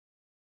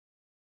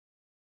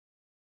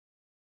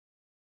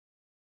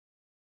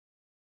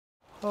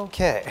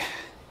Okay.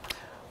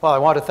 Well, I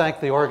want to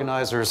thank the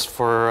organizers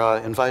for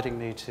inviting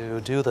me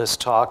to do this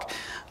talk.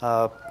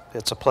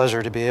 It's a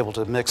pleasure to be able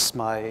to mix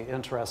my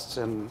interests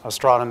in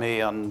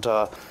astronomy and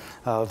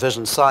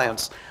vision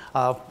science.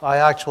 I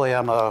actually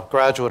am a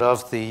graduate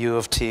of the U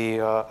of T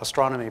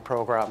astronomy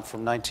program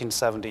from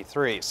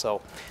 1973,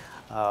 so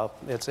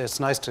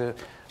it's nice to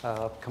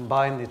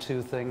combine the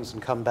two things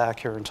and come back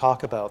here and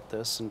talk about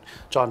this. And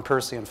John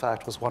Percy, in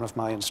fact, was one of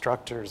my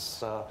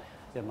instructors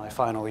in my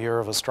final year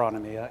of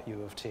astronomy at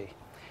U of T.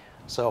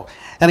 So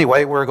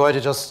anyway, we're going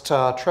to just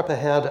trip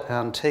ahead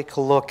and take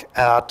a look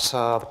at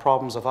the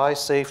problems of eye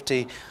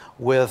safety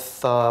with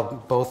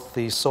both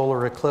the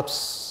solar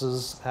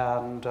eclipses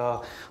and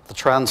the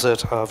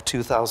transit of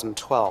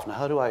 2012. Now,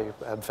 how do I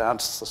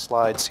advance the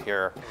slides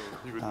here?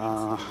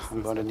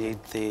 I'm going to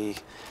need the,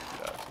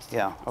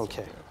 yeah,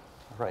 okay.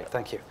 Right,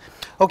 thank you.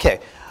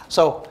 Okay,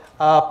 so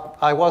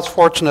I was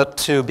fortunate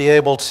to be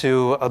able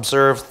to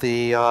observe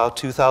the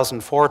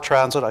 2004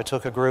 transit. I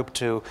took a group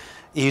to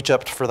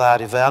Egypt for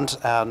that event,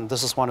 and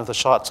this is one of the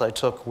shots I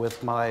took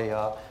with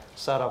my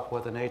setup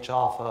with an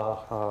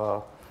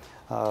H-alpha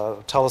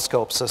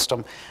telescope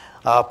system.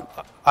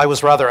 I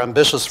was rather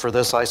ambitious for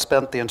this. I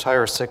spent the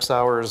entire 6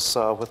 hours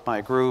with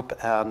my group,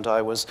 and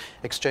I was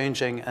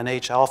exchanging an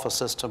H-alpha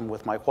system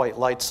with my white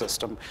light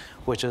system,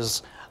 which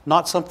is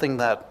not something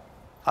that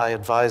I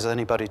advise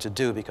anybody to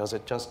do because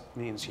it just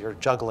means you're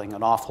juggling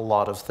an awful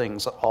lot of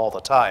things all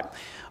the time.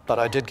 But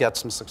I did get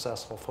some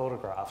successful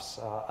photographs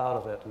out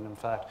of it, and in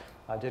fact,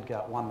 I did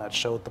get one that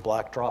showed the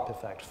black drop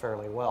effect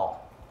fairly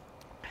well.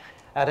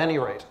 At any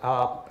rate,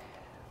 I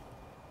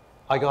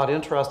got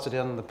interested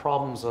in the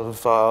problems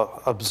of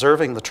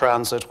observing the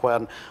transit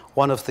when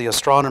one of the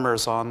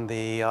astronomers on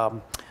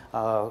the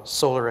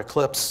solar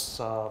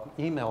eclipse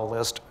email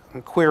list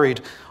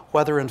queried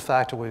whether in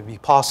fact it would be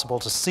possible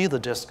to see the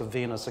disk of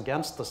Venus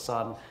against the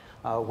sun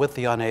with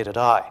the unaided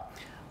eye.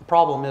 The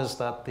problem is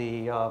that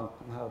the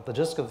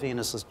disk of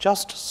Venus is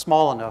just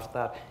small enough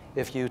that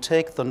if you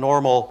take the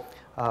normal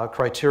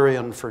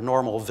criterion for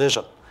normal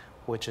vision,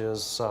 which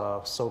is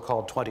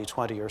so-called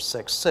 20/20 or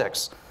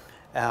 6/6,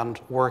 and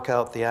work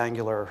out the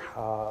angular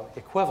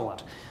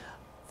equivalent,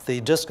 the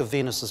disk of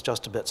Venus is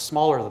just a bit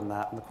smaller than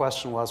that. And the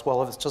question was,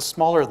 well, if it's just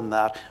smaller than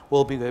that,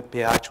 will we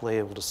be actually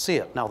able to see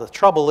it? Now, the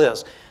trouble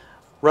is,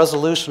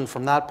 resolution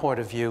from that point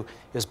of view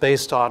is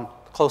based on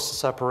closest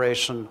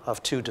separation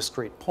of two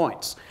discrete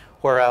points,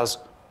 whereas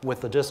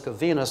with the disk of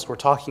Venus, we're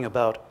talking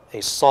about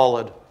a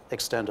solid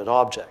extended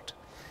object.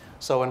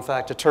 So in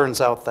fact, it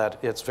turns out that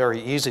it's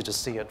very easy to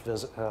see it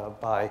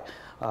by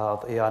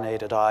the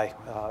unaided eye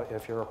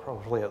if you're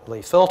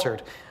appropriately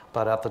filtered,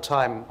 but at the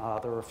time,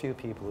 there were a few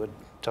people who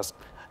just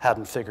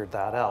hadn't figured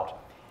that out.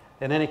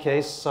 In any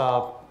case,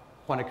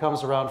 when it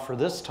comes around for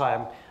this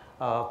time,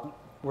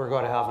 we're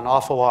going to have an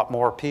awful lot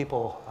more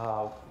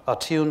people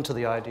attuned to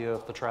the idea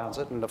of the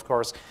transit, and of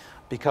course,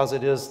 because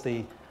it is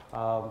the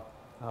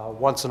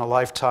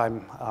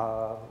once-in-a-lifetime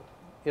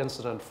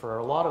incident for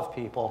a lot of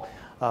people,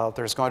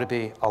 there's going to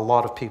be a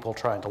lot of people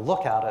trying to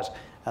look at it,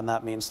 and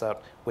that means that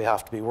we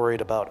have to be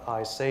worried about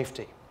eye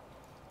safety.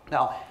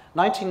 Now,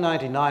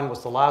 1999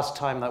 was the last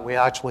time that we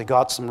actually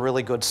got some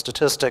really good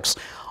statistics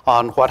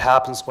on what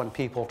happens when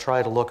people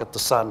try to look at the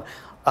sun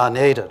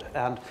unaided.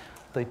 And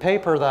the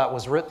paper that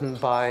was written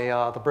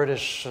by the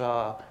British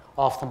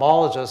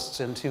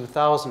ophthalmologists in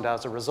 2000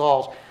 as a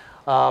result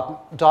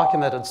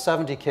documented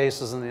 70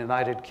 cases in the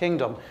United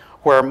Kingdom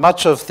where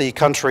much of the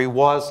country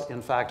was,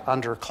 in fact,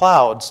 under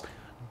clouds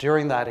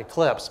during that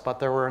eclipse, but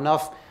there were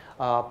enough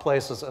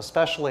places,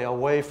 especially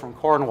away from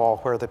Cornwall,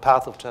 where the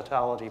path of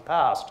totality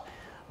passed,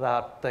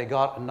 that they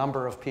got a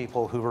number of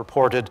people who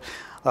reported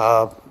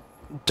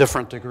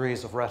different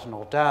degrees of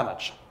retinal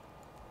damage.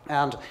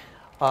 And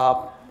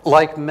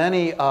like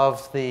many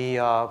of the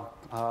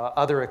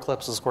other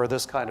eclipses where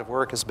this kind of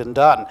work has been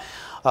done,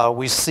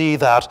 we see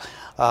that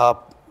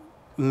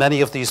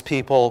many of these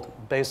people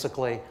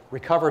basically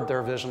recovered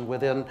their vision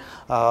within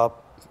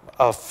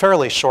a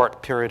fairly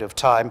short period of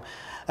time.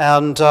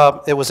 And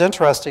it was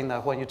interesting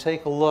that when you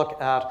take a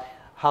look at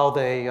how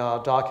they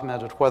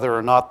documented whether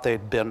or not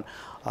they'd been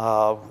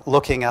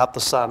looking at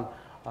the sun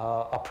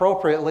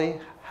appropriately,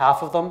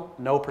 half of them,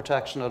 no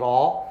protection at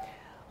all.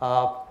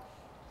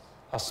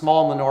 A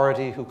small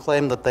minority who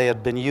claimed that they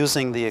had been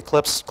using the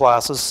eclipse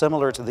glasses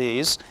similar to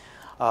these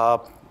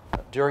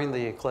during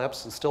the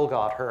eclipse and still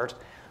got hurt,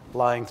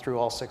 lying through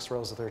all 6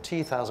 rows of their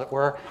teeth, as it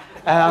were.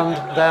 And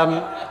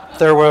then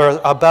there were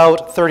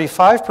about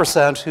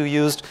 35% who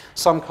used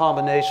some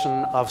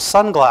combination of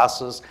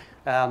sunglasses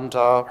and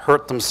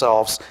hurt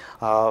themselves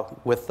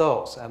with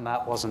those. And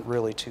that wasn't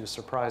really too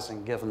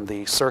surprising given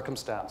the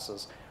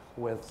circumstances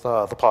with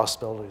the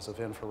possibilities of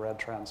infrared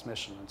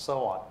transmission and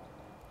so on.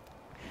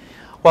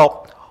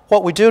 Well,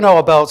 what we do know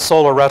about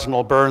solar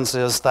retinal burns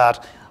is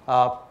that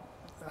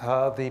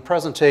the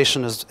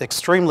presentation is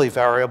extremely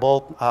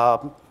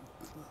variable.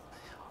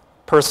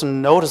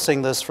 Person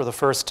noticing this for the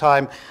first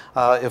time,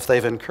 if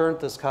they've incurred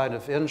this kind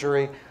of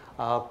injury,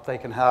 they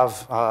can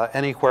have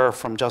anywhere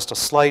from just a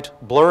slight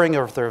blurring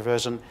of their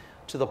vision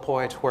to the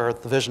point where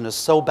the vision is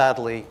so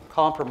badly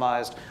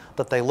compromised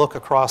that they look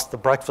across the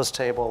breakfast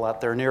table at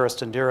their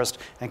nearest and dearest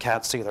and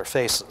can't see their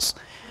faces.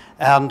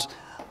 And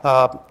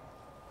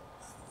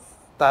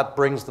that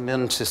brings them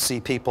in to see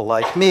people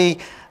like me,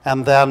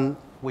 and then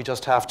we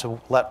just have to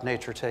let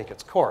nature take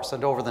its course.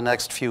 And over the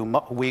next few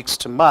weeks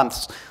to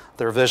months,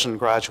 their vision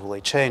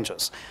gradually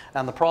changes.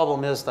 And the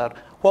problem is that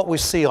what we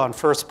see on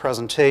first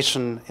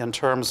presentation in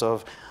terms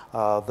of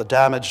the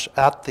damage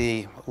at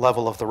the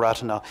level of the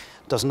retina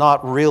does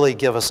not really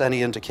give us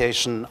any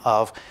indication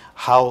of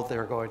how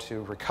they're going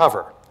to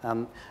recover.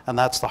 And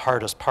that's the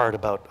hardest part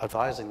about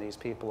advising these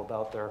people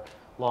about their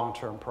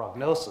long-term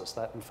prognosis,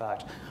 that in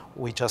fact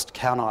we just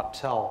cannot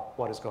tell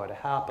what is going to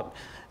happen.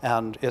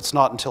 And it's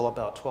not until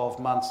about 12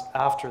 months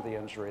after the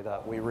injury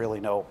that we really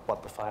know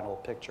what the final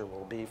picture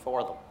will be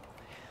for them.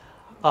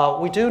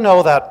 We do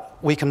know that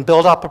we can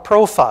build up a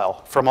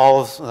profile from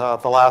all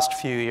of the last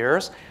few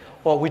years.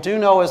 What we do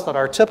know is that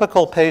our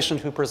typical patient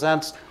who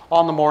presents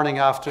on the morning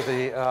after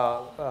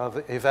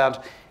the event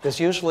is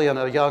usually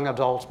a young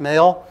adult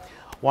male,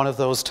 one of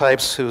those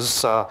types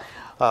whose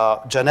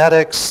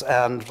genetics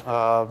and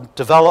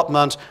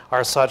development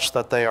are such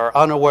that they are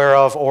unaware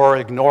of or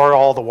ignore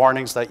all the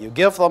warnings that you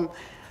give them,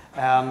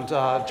 and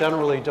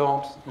generally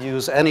don't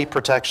use any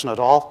protection at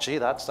all. Gee,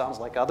 that sounds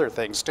like other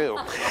things too.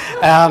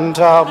 And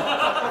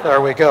there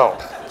we go.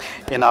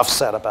 Enough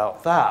said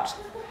about that.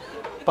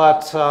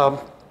 But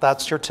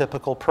that's your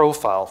typical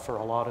profile for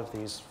a lot of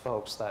these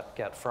folks that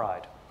get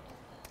fried.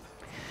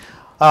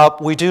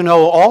 We do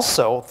know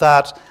also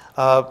that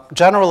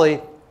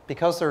generally,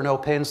 because there are no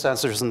pain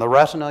sensors in the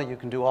retina, you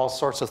can do all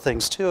sorts of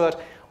things to it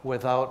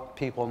without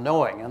people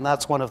knowing. And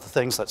that's one of the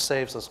things that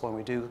saves us when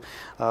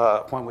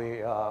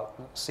we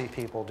see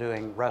people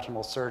doing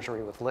retinal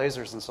surgery with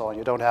lasers and so on.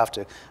 You don't have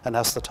to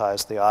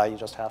anesthetize the eye, you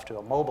just have to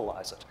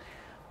immobilize it.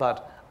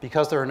 But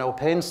because there are no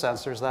pain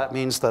sensors, that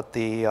means that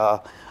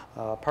the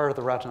part of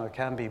the retina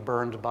can be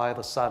burned by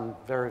the sun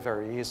very,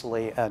 very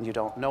easily, and you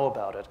don't know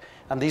about it.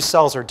 And these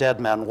cells are dead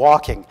men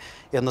walking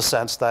in the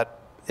sense that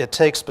it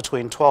takes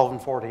between 12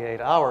 and 48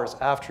 hours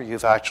after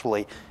you've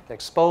actually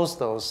exposed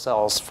those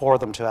cells for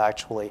them to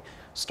actually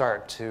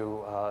start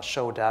to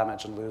show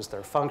damage and lose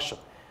their function.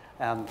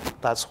 And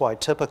that's why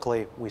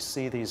typically we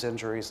see these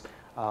injuries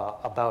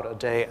about a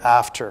day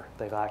after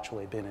they've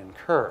actually been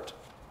incurred.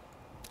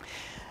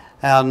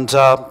 And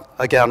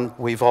again,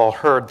 we've all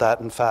heard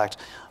that, in fact,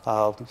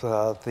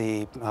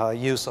 the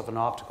use of an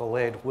optical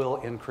aid will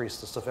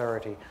increase the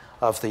severity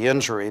of the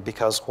injury,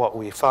 because what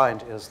we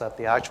find is that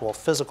the actual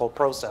physical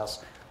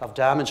process of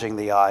damaging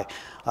the eye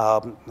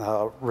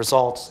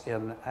results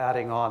in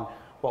adding on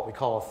what we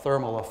call a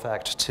thermal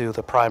effect to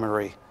the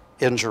primary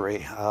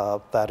injury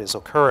that is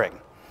occurring.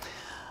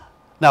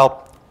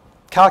 Now,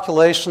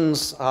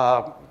 calculations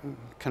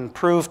can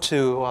prove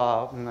to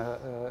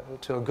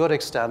a good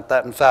extent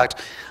that, in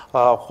fact,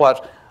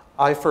 what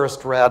I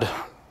first read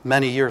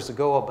many years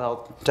ago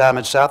about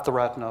damage at the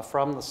retina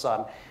from the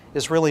sun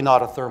is really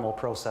not a thermal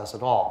process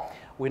at all.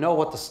 We know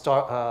what the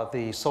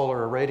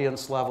solar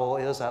irradiance level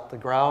is at the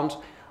ground.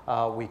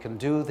 We can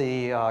do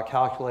the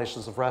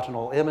calculations of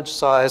retinal image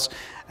size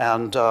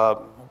and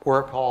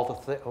work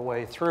all the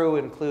way through,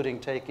 including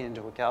taking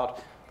into account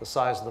the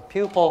size of the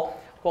pupil.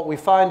 What we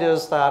find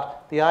is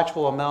that the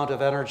actual amount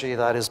of energy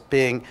that is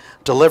being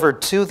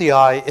delivered to the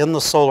eye in the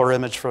solar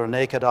image for a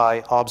naked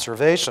eye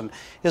observation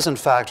is in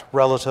fact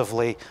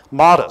relatively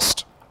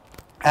modest.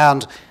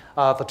 And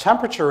the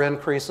temperature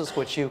increases,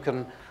 which you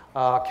can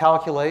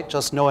calculate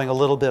just knowing a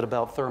little bit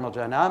about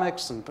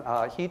thermodynamics and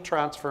heat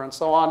transfer and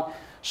so on,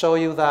 show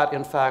you that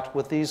in fact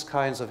with these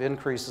kinds of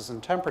increases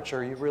in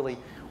temperature you really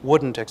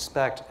wouldn't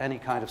expect any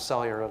kind of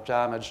cellular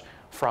damage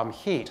from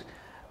heat.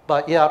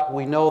 But yet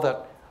we know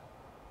that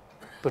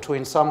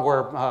between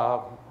somewhere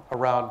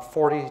around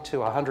 40 to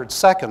 100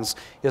 seconds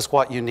is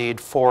what you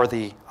need for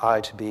the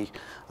eye to be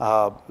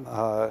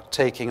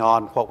taking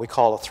on what we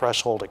call a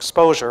threshold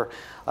exposure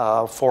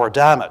for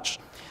damage.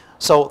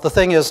 So the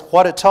thing is,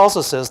 what it tells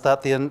us is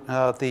that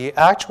the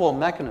actual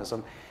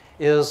mechanism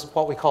is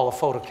what we call a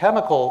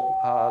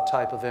photochemical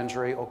type of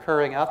injury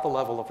occurring at the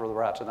level of the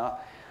retina,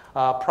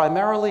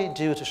 primarily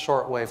due to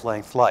short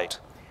wavelength light.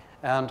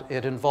 And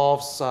it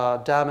involves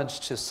damage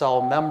to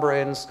cell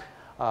membranes,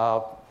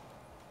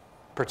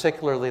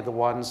 particularly the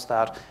ones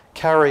that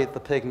carry the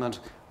pigment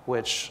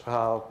which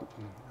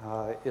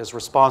is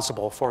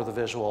responsible for the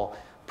visual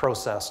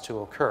process to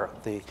occur,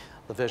 the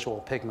visual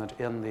pigment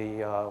in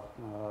the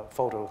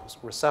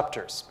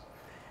photoreceptors.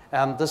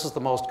 And this is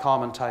the most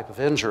common type of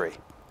injury.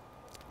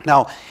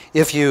 Now,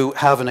 if you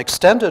have an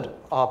extended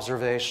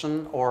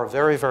observation or a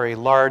very, very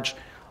large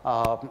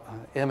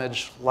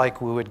image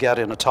like we would get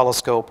in a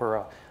telescope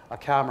or a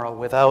camera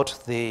without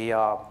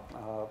the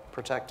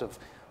protective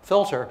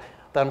filter,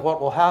 then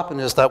what will happen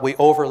is that we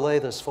overlay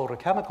this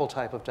photochemical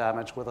type of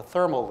damage with a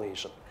thermal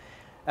lesion.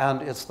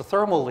 And it's the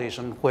thermal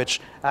lesion which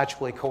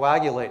actually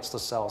coagulates the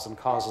cells and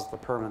causes the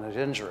permanent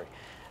injury.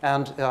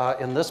 And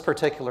in this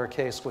particular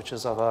case, which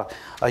is of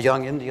a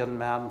young Indian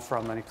man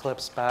from an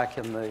eclipse back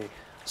in the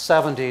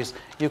 70s,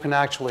 you can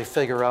actually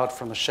figure out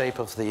from the shape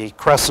of the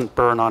crescent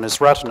burn on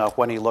his retina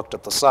when he looked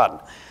at the sun.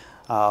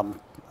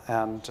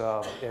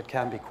 It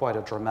can be quite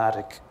a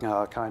dramatic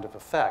kind of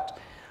effect.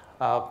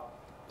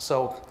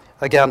 So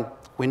again,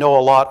 we know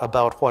a lot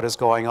about what is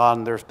going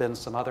on. There's been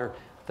some other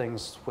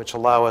things which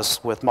allow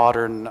us with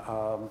modern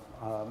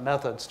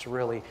methods to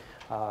really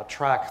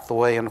track the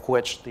way in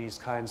which these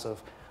kinds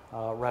of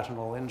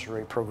retinal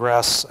injury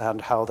progress and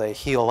how they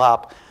heal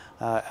up.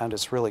 And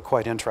it's really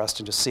quite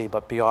interesting to see,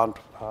 but beyond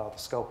the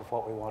scope of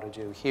what we want to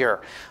do here.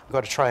 I'm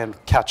going to try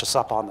and catch us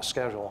up on the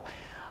schedule.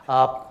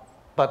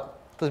 But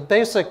the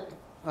basic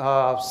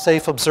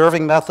safe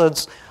observing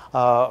methods,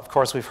 of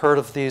course, we've heard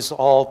of these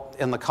all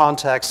in the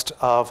context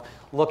of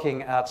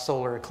looking at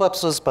solar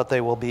eclipses, but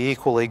they will be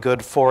equally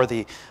good for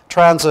the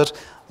transit.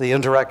 The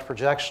indirect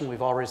projection,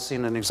 we've already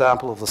seen an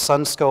example of the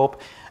sunscope,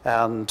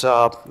 and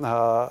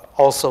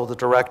also the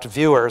direct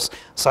viewers,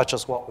 such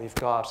as what we've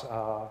got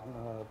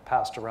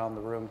passed around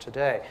the room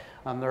today.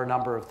 And there are a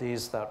number of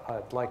these that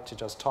I'd like to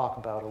just talk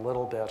about a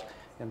little bit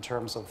in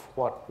terms of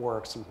what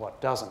works and what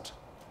doesn't.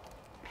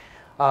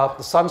 The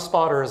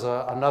sunspotter is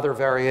another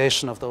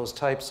variation of those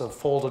types of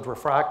folded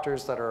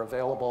refractors that are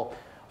available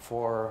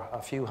for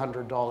a few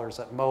 $100s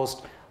at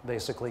most,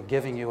 basically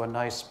giving you a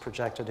nice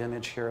projected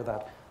image here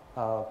that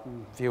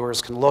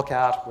viewers can look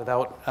at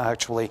without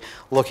actually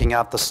looking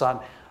at the sun.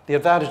 The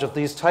advantage of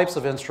these types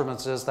of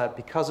instruments is that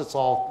because it's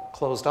all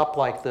closed up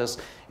like this,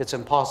 it's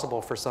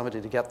impossible for somebody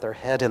to get their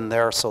head in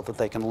there so that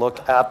they can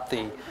look at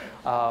the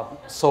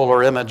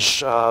solar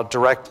image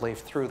directly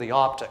through the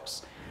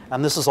optics.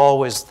 And this is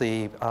always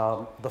the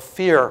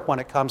fear when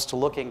it comes to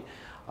looking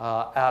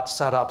at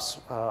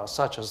setups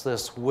such as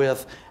this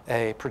with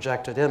a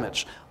projected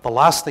image. The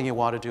last thing you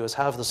want to do is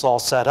have this all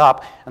set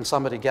up and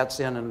somebody gets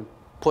in and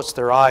puts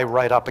their eye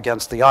right up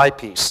against the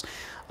eyepiece.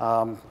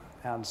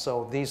 And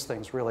so these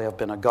things really have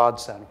been a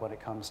godsend when it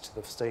comes to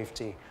the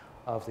safety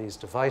of these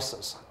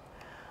devices.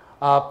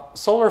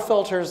 Solar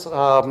filters,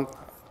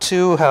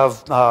 too,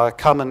 have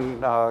come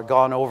and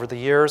gone over the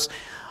years.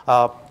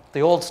 The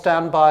old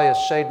standby is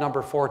shade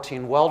number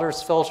 14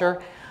 welder's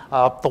filter.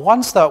 The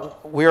ones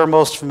that we are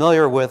most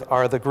familiar with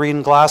are the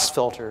green glass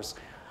filters.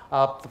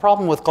 The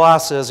problem with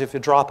glass is if you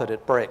drop it,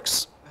 it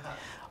breaks.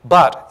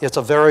 But it's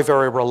a very,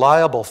 very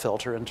reliable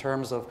filter in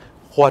terms of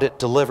what it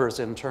delivers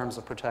in terms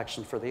of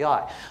protection for the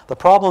eye. The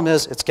problem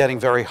is it's getting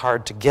very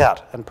hard to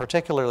get, and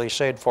particularly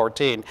shade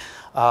 14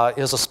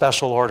 is a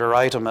special order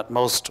item at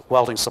most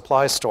welding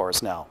supply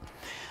stores now.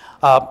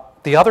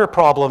 The other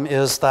problem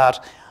is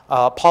that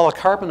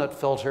polycarbonate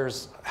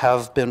filters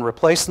have been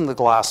replacing the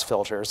glass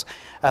filters,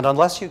 and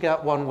unless you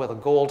get one with a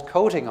gold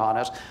coating on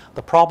it,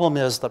 the problem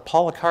is that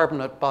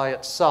polycarbonate by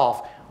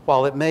itself,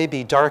 while it may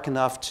be dark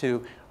enough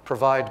to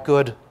provide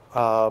good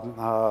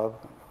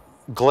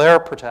glare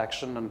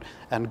protection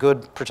and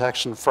good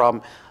protection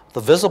from the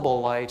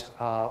visible light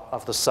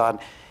of the sun,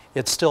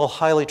 it's still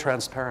highly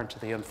transparent to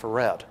the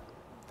infrared.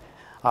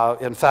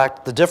 In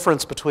fact, the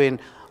difference between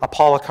a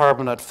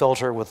polycarbonate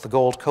filter with the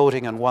gold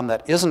coating and one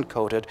that isn't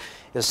coated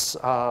is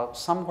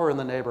somewhere in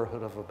the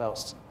neighborhood of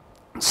about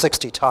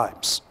 60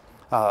 times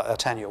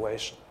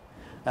attenuation.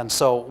 And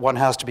so one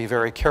has to be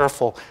very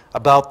careful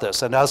about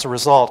this. And as a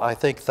result, I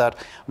think that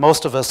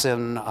most of us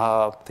in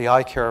the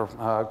eye care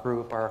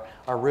group are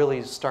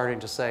really starting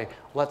to say,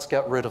 let's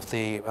get rid of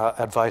the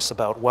advice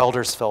about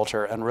welder's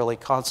filter and really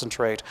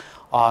concentrate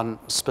on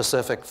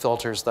specific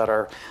filters that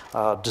are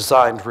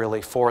designed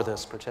really for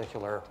this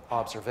particular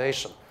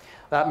observation.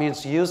 That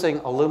means using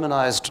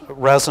aluminized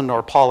resin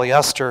or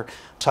polyester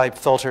type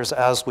filters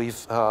as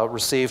we've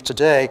received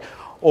today,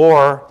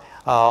 or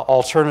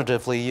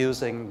alternatively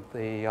using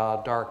the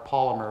dark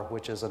polymer,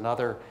 which is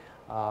another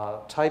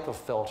type of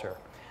filter.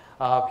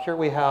 Here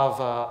we have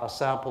a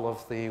sample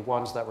of the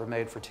ones that were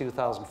made for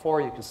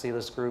 2004. You can see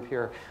this group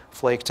here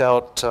flaked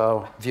out,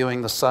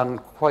 viewing the sun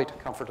quite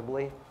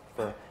comfortably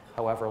for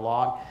however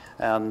long.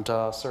 And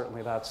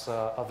certainly that's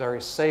a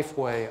very safe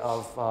way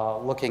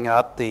of looking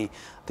at the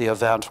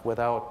event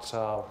without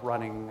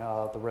running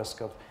the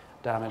risk of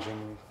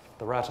damaging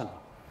the retina.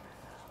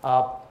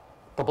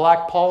 The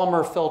black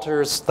polymer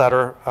filters that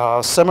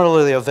are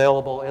similarly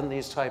available in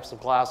these types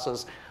of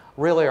glasses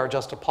really are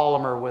just a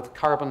polymer with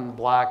carbon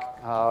black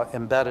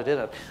embedded in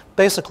it.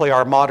 Basically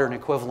our modern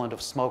equivalent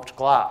of smoked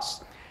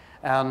glass.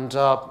 And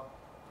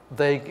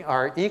they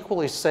are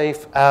equally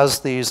safe as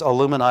these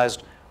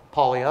aluminized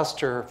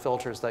polyester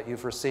filters that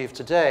you've received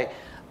today.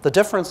 The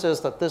difference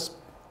is that this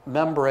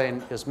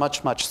membrane is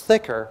much, much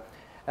thicker,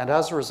 and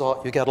as a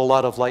result, you get a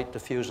lot of light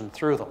diffusion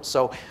through them.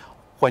 So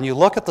when you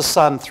look at the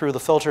sun through the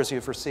filters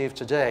you've received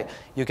today,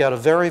 you get a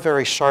very,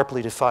 very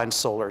sharply defined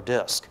solar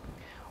disk.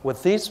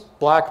 With these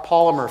black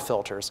polymer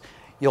filters,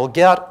 you'll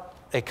get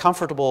a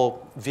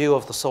comfortable view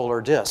of the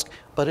solar disk,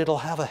 but it'll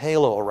have a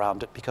halo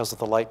around it because of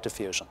the light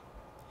diffusion.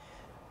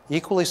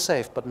 Equally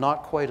safe, but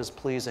not quite as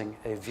pleasing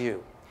a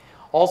view.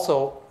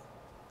 Also,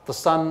 the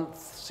sun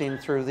seen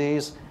through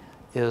these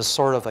is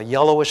sort of a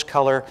yellowish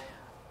color.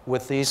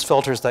 with these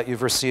filters that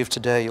you've received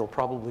today, you'll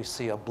probably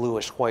see a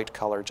bluish-white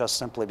color just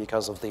simply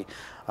because of the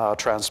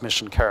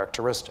transmission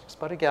characteristics.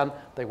 But again,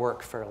 they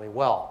work fairly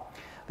well.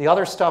 The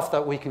other stuff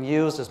that we can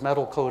use is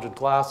metal-coated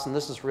glass, and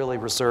this is really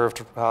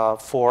reserved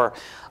for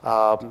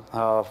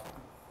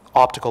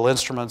optical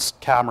instruments,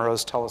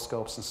 cameras,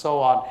 telescopes, and so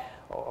on,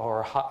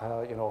 or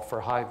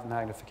for high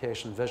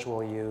magnification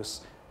visual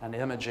use and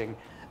imaging.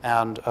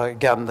 And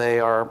again, they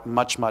are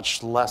much,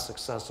 much less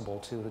accessible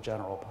to the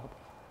general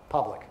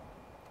public.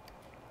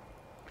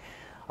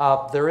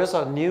 There is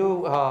a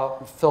new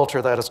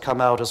filter that has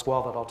come out as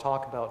well that I'll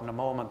talk about in a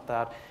moment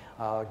that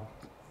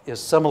is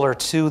similar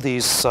to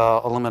these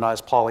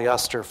aluminized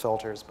polyester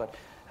filters, but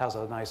has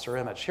a nicer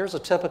image. Here's a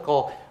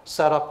typical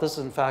setup. This,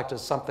 in fact,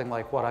 is something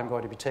like what I'm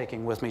going to be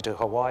taking with me to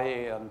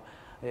Hawaii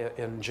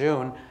in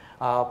June,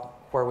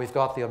 where we've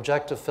got the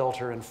objective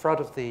filter in front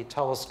of the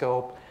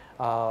telescope,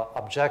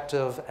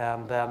 objective,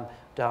 and then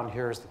down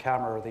here is the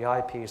camera or the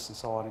eyepiece and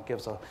so on. It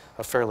gives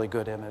a fairly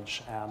good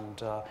image.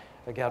 And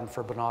again,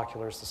 for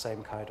binoculars, the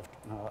same kind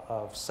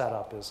of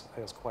setup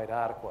is quite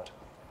adequate.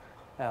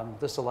 And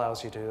this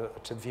allows you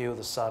to view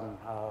the sun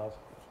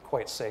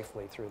quite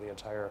safely through the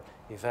entire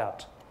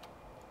event.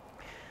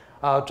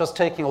 Just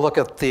taking a look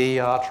at the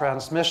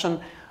transmission.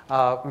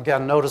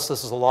 Again, notice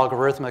this is a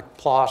logarithmic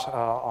plot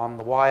on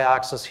the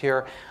y-axis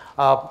here.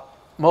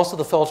 Most of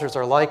the filters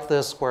are like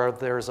this, where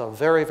there's a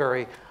very,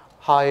 very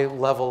high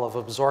level of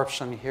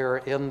absorption here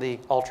in the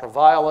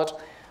ultraviolet.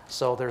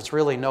 So there's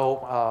really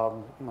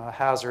no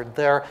hazard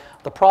there.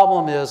 The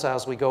problem is,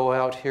 as we go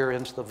out here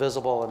into the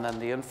visible and then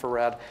the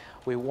infrared,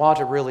 we want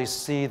to really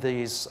see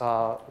these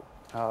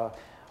around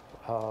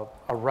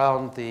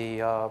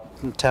the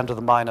 10 to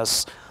the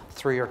minus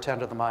 3 or 10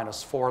 to the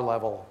minus 4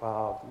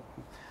 level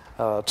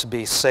to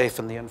be safe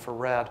in the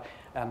infrared,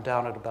 and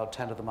down at about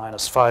 10 to the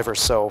minus 5 or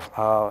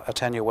so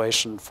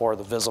attenuation for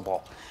the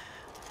visible.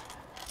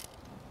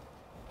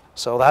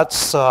 So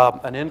that's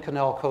an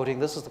Inconel coating.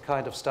 This is the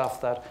kind of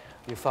stuff that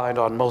you find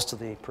on most of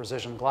the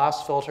precision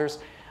glass filters.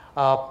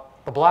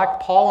 The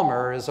black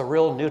polymer is a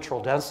real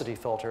neutral density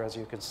filter, as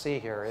you can see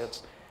here.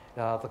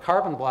 The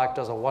carbon black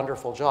does a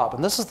wonderful job.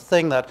 And this is the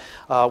thing that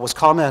was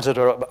commented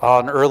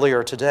on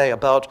earlier today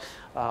about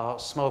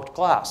smoked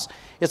glass.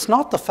 It's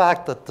not the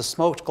fact that the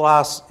smoked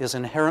glass is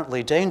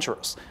inherently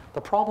dangerous.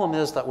 The problem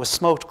is that with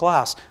smoked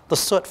glass, the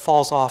soot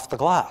falls off the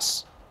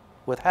glass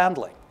with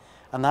handling.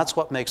 And that's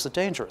what makes it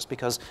dangerous,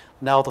 because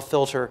now the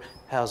filter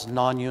has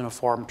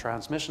non-uniform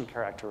transmission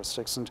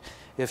characteristics. And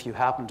if you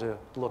happen to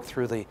look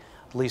through the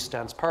least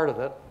dense part of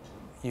it,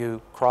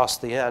 you cross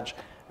the edge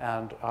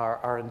and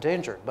are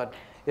endangered. But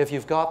if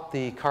you've got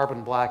the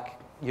carbon black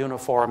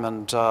uniform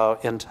and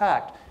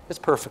intact, it's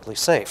perfectly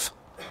safe.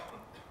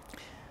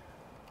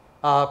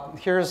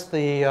 Here's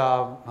the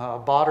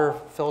Botter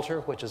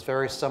filter, which is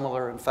very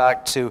similar, in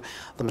fact, to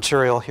the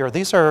material here.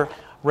 These are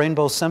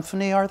Rainbow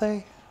Symphony, are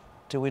they?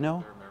 Do we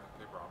know?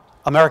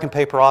 American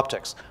Paper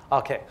Optics.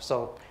 Okay,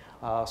 so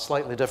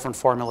slightly different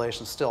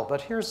formulation still. But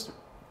here's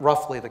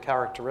roughly the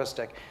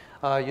characteristic.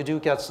 You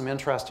do get some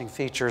interesting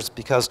features,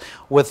 because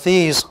with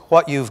these,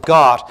 what you've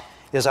got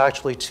is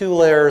actually 2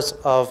 layers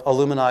of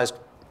aluminized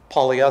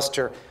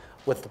polyester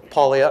with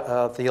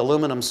the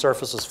aluminum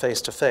surfaces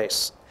face to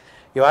face.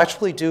 You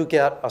actually do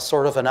get a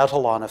sort of an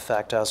etalon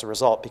effect as a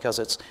result, because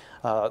it's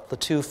the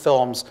 2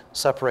 films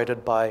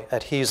separated by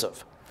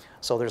adhesive.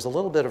 So there's a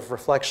little bit of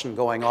reflection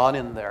going on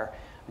in there,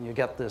 and you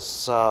get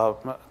this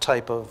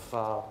type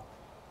of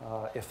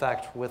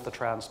effect with the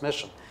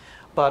transmission.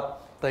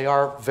 But they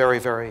are very,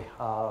 very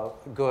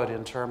good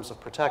in terms of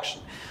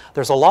protection.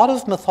 There's a lot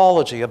of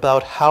mythology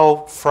about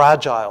how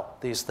fragile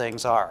these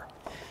things are.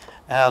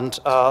 And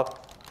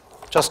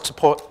just to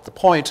put the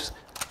point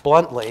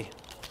bluntly,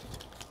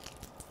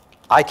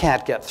 I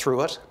can't get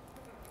through it.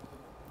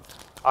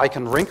 I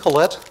can wrinkle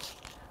it,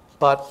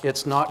 but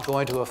it's not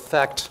going to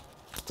affect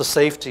the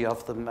safety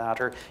of the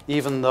matter,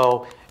 even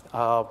though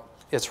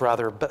it's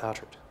rather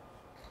battered.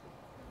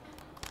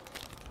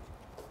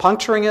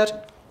 Puncturing it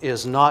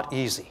is not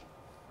easy.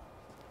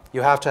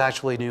 You have to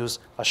actually use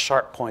a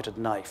sharp-pointed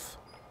knife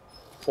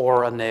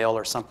or a nail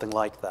or something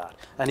like that.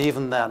 And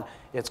even then,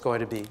 it's going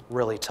to be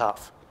really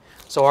tough.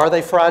 So are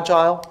they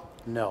fragile?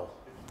 No.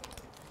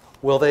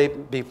 Will they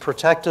be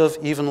protective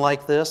even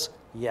like this?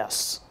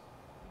 Yes.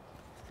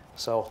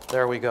 So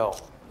there we go.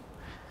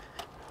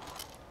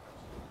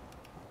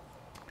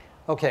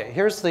 Okay,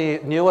 here's the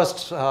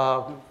newest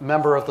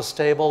member of the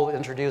stable,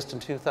 introduced in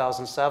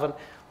 2007.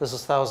 This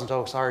is Thousand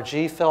Oaks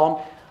RG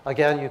film.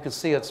 Again, you can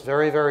see it's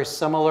very, very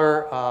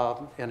similar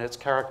in its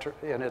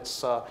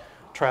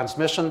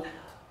transmission.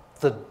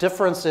 The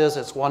difference is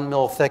it's 1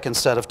 mil thick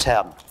instead of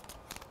 10.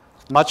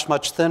 Much,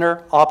 much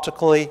thinner,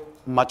 optically,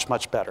 much,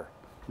 much better.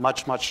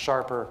 Much, much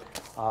sharper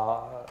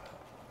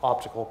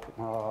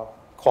optical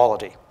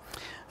quality.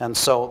 And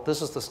so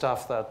this is the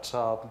stuff that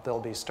they'll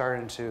be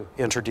starting to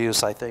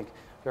introduce, I think,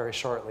 very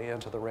shortly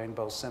into the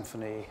Rainbow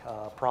Symphony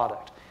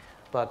product.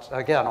 But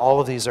again,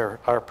 all of these are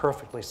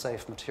perfectly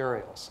safe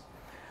materials.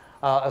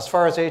 As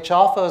far as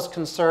H-alpha is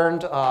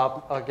concerned,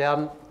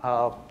 again,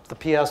 the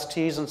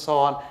PSTs and so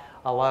on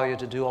allow you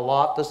to do a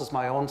lot. This is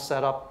my own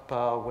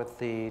setup with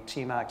the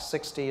T-Max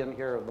 60 in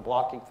here, the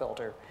blocking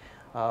filter.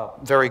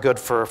 Very good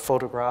for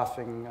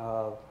photographing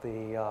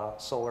the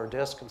solar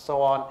disk and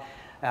so on.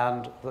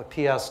 And the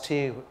PST,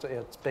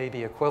 its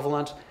baby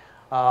equivalent.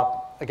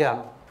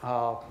 Again,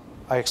 I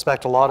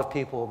expect a lot of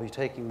people will be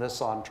taking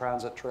this on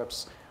transit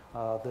trips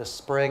this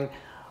spring.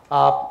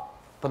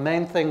 The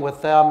main thing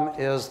with them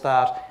is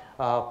that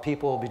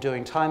people will be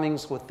doing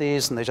timings with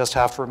these, and they just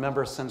have to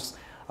remember, since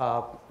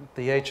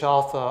the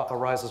H-alpha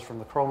arises from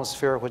the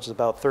chromosphere, which is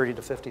about 30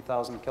 to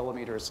 50,000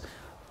 kilometers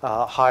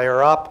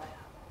higher up,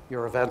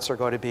 your events are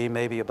going to be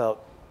maybe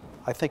about,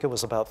 I think it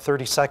was about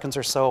 30 seconds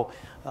or so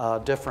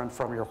different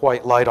from your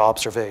white light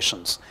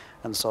observations.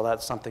 And so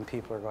that's something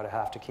people are going to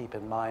have to keep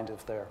in mind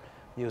if they're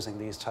using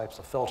these types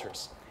of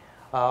filters.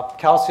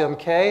 Calcium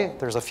K,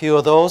 there's a few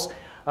of those.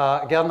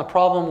 Again, the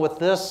problem with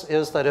this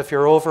is that if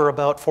you're over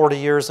about 40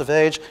 years of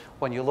age,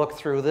 when you look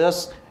through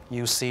this,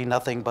 you see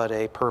nothing but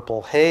a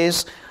purple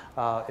haze.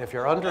 If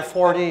you're under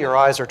 40, your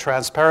eyes are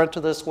transparent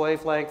to this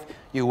wavelength,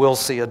 you will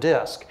see a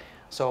disk.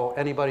 So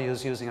anybody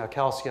who's using a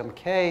calcium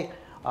K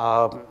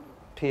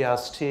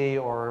PST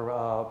or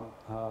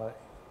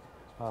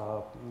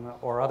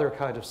other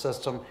kind of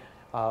system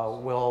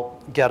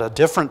will get a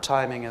different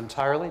timing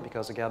entirely,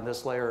 because again,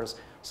 this layer is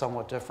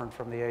somewhat different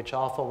from the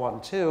H-alpha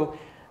one too.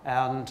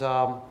 And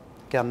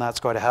again, that's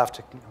going to have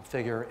to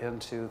figure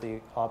into the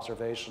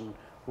observation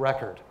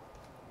record.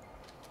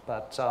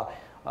 But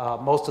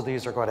most of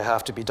these are going to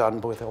have to be done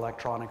with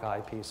electronic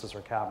eyepieces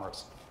or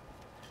cameras.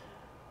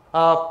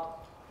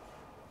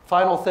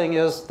 Final thing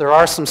is, there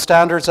are some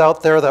standards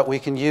out there that we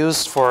can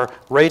use for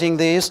rating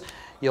these.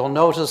 You'll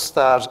notice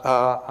that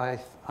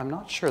I'm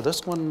not sure,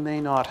 this one may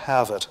not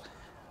have it.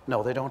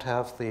 No, they don't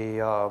have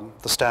the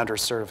standard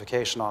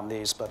certification on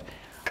these, but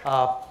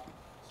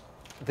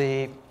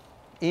the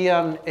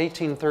EN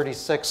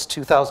 1836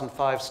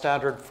 2005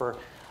 standard for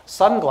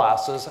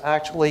sunglasses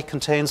actually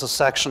contains a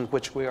section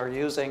which we are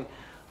using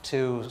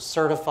to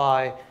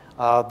certify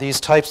these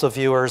types of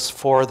viewers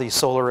for the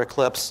solar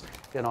eclipse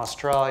in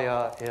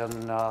Australia in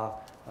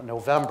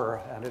November.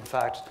 And in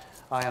fact,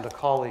 I and a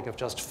colleague have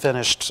just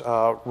finished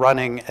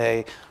running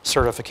a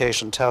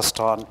certification test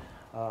on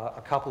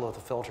a couple of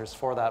the filters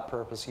for that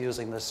purpose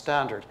using this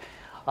standard.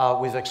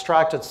 We've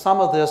extracted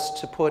some of this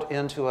to put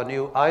into a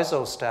new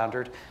ISO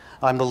standard.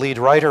 I'm the lead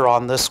writer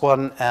on this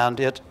one, and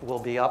it will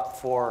be up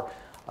for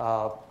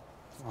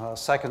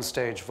second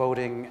stage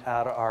voting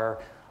at our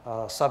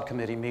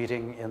subcommittee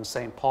meeting in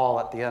St. Paul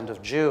at the end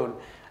of June.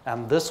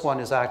 And this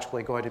one is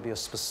actually going to be a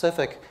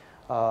specific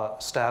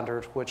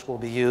standard which will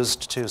be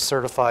used to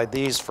certify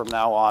these from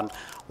now on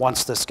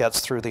once this gets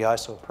through the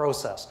ISO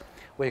process.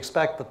 We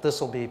expect that this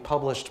will be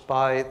published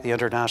by the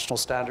International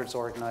Standards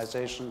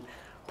Organization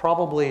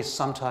probably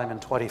sometime in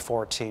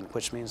 2014,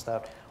 which means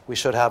that we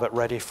should have it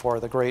ready for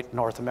the great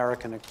North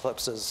American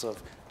eclipses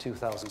of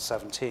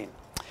 2017.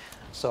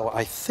 So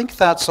I think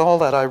that's all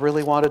that I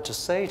really wanted to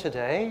say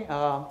today.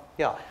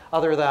 Yeah,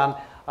 other than,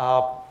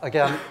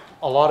 again,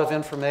 a lot of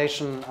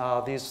information.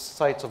 These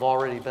sites have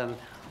already been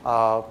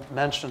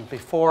mentioned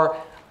before,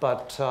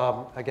 but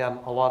again,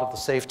 a lot of the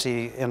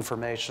safety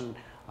information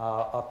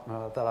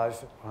that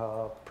I've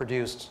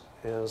produced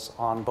is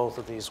on both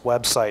of these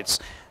websites.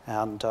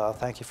 And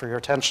thank you for your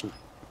attention.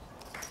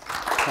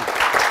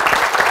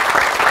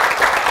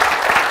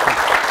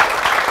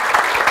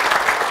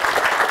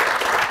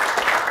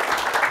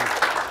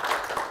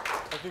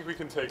 I think we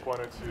can take one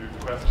or two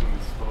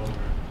questions.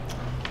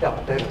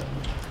 Yeah, David.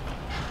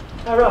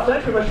 Ralph,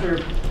 thanks very much for your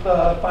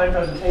fine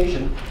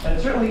presentation. And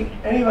certainly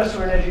any of us who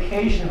are in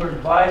education who are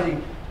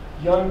advising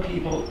young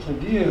people to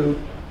view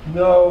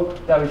know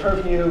that we've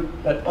heard from you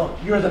that, oh,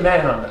 you're the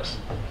man on this.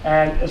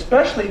 And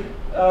especially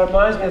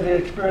reminds me of the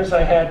experience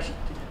I had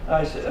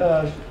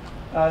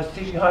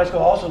teaching high school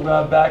also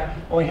back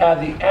when we had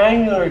the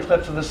annular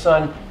eclipse of the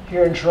sun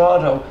here in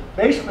Toronto.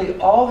 Basically,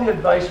 all the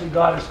advice we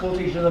got as school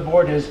teachers on the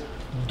board is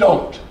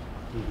don't,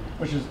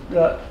 which is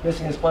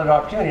missing a splendid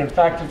opportunity. In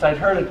fact, since I'd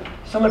heard it,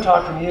 someone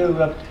talked from you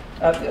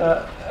at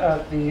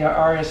the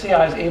RASC,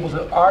 I was able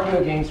to argue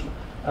against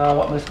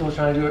what my school was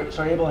trying to do,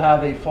 so able to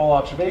have a full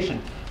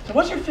observation. So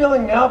what's your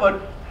feeling now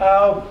about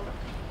how,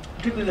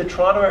 particularly the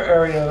Toronto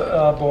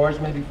area boards,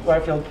 maybe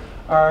Whitefield,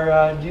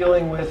 are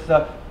dealing with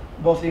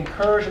both the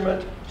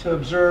encouragement to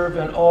observe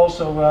and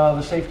also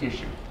the safety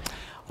issue?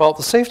 Well,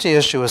 the safety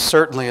issue is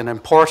certainly an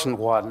important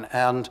one,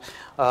 and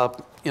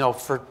you know,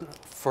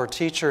 for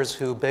teachers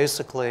who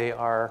basically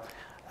are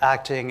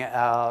acting,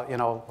 you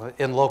know,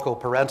 in loco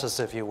parentis,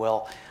 if you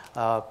will,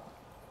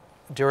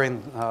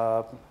 during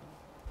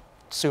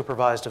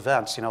supervised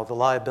events, you know, the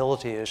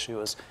liability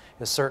issue is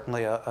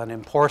certainly an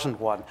important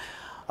one.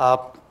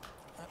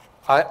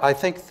 I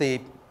think the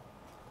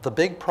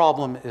big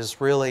problem is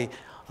really,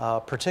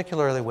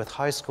 particularly with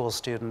high school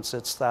students,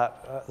 it's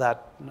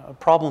that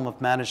problem of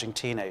managing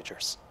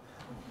teenagers.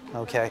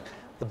 Okay,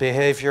 the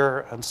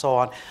behavior, and so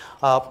on.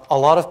 A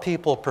lot of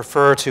people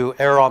prefer to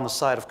err on the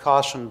side of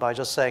caution by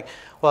just saying,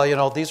 well, you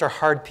know, these are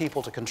hard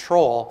people to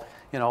control,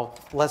 you know,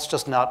 let's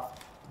just not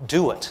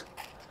do it.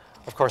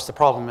 Of course, the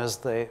problem is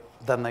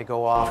then they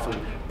go off and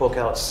book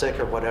out sick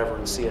or whatever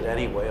and see it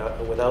anyway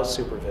without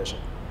supervision.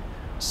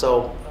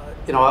 So,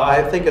 you know,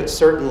 I think it's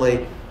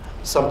certainly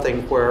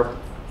something where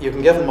you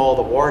can give them all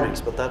the warnings,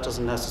 but that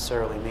doesn't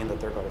necessarily mean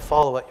that they're going to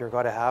follow it. You're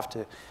going to have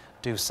to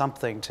do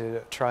something to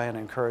try and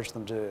encourage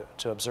them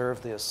to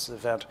observe this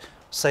event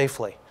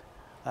safely.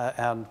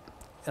 And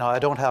you know, I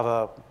don't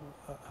have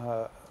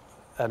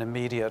an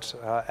immediate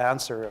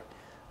answer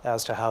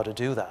as to how to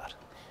do that.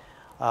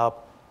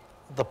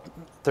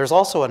 There's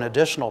also an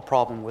additional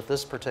problem with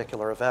this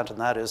particular event, and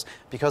that is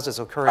because it's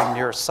occurring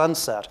near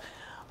sunset.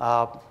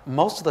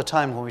 Most of the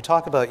time when we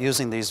talk about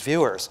using these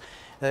viewers,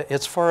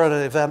 it's for an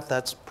event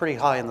that's pretty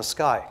high in the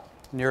sky,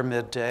 near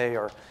midday,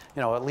 or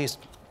you know, at least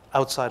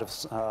out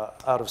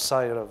of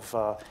sight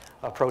of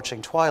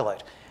approaching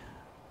twilight.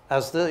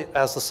 As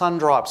the sun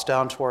drops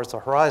down towards the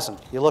horizon,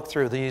 you look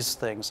through these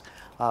things,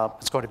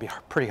 it's going to be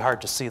pretty hard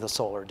to see the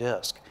solar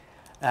disk.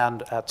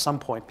 And at some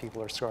point,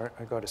 people are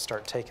going to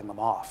start taking them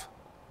off.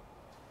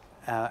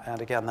 And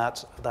again,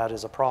 that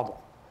is a problem.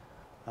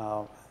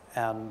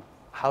 And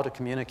how to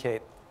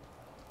communicate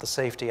the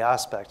safety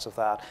aspects of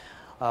that.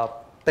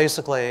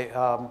 Basically,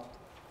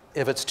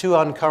 if it's too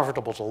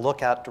uncomfortable to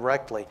look at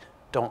directly,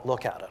 don't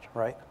look at it,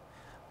 right?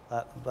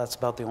 That's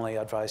about the only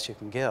advice you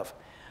can give.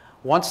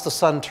 Once the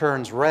sun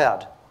turns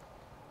red,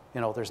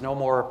 you know, there's no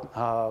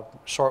more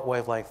short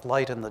wavelength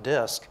light in the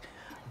disk,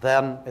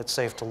 then it's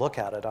safe to look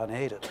at it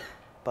unaided.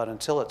 But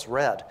until it's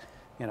red,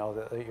 you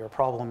know, your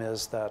problem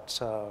is that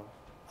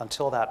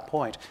until that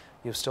point,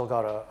 you've still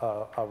got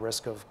a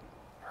risk of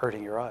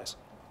hurting your eyes.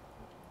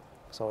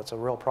 So it's a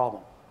real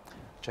problem.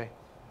 Jay?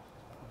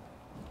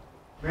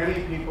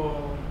 Many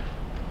people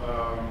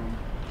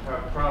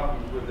have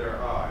problems with their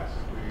eyes.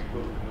 If we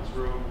look in this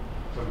room,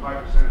 some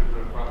high percentage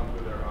have problems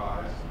with their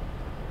eyes.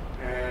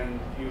 And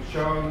you've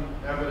shown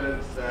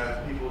evidence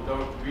that people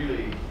don't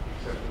really,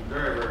 except in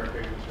very rare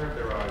cases, hurt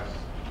their eyes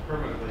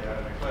permanently at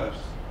an eclipse.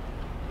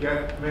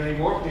 Yet many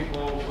more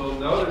people will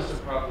notice a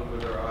problem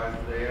with their eyes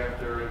the day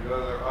after and go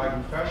to their eye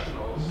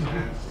professionals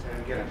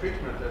and get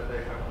treatment that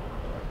they have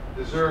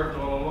deserved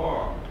all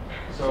along.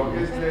 So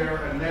is there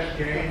a net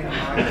gain in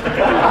eye?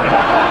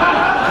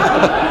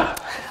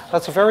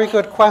 That's a very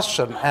good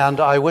question, and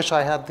I wish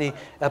I had the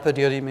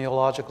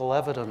epidemiological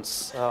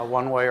evidence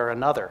one way or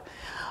another.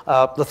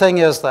 The thing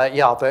is that,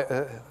 yeah,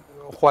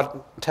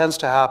 what tends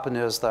to happen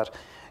is that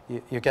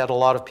you get a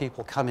lot of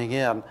people coming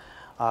in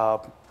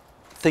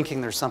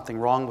thinking there's something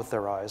wrong with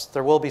their eyes.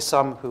 There will be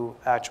some who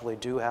actually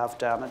do have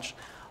damage.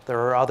 There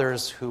are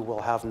others who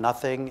will have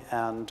nothing,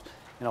 and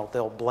you know,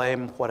 they'll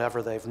blame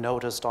whatever they've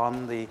noticed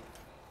on the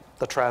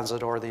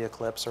transit or the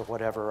eclipse or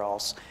whatever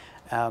else.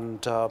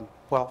 And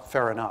well,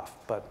 fair enough,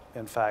 but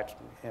in fact,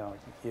 you know,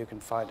 you can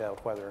find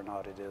out whether or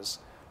not it is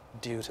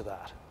due to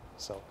that.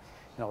 So,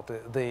 you know,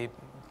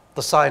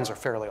 the signs are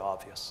fairly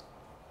obvious,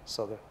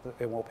 so that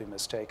it won't be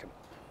mistaken.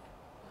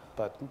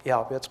 But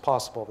yeah, it's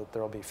possible that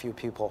there will be a few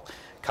people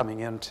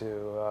coming in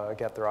to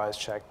get their eyes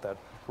checked that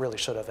really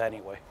should have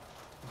anyway.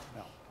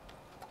 Yeah.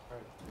 All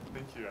right.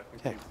 Thank you. I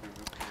think okay.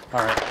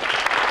 All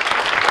right.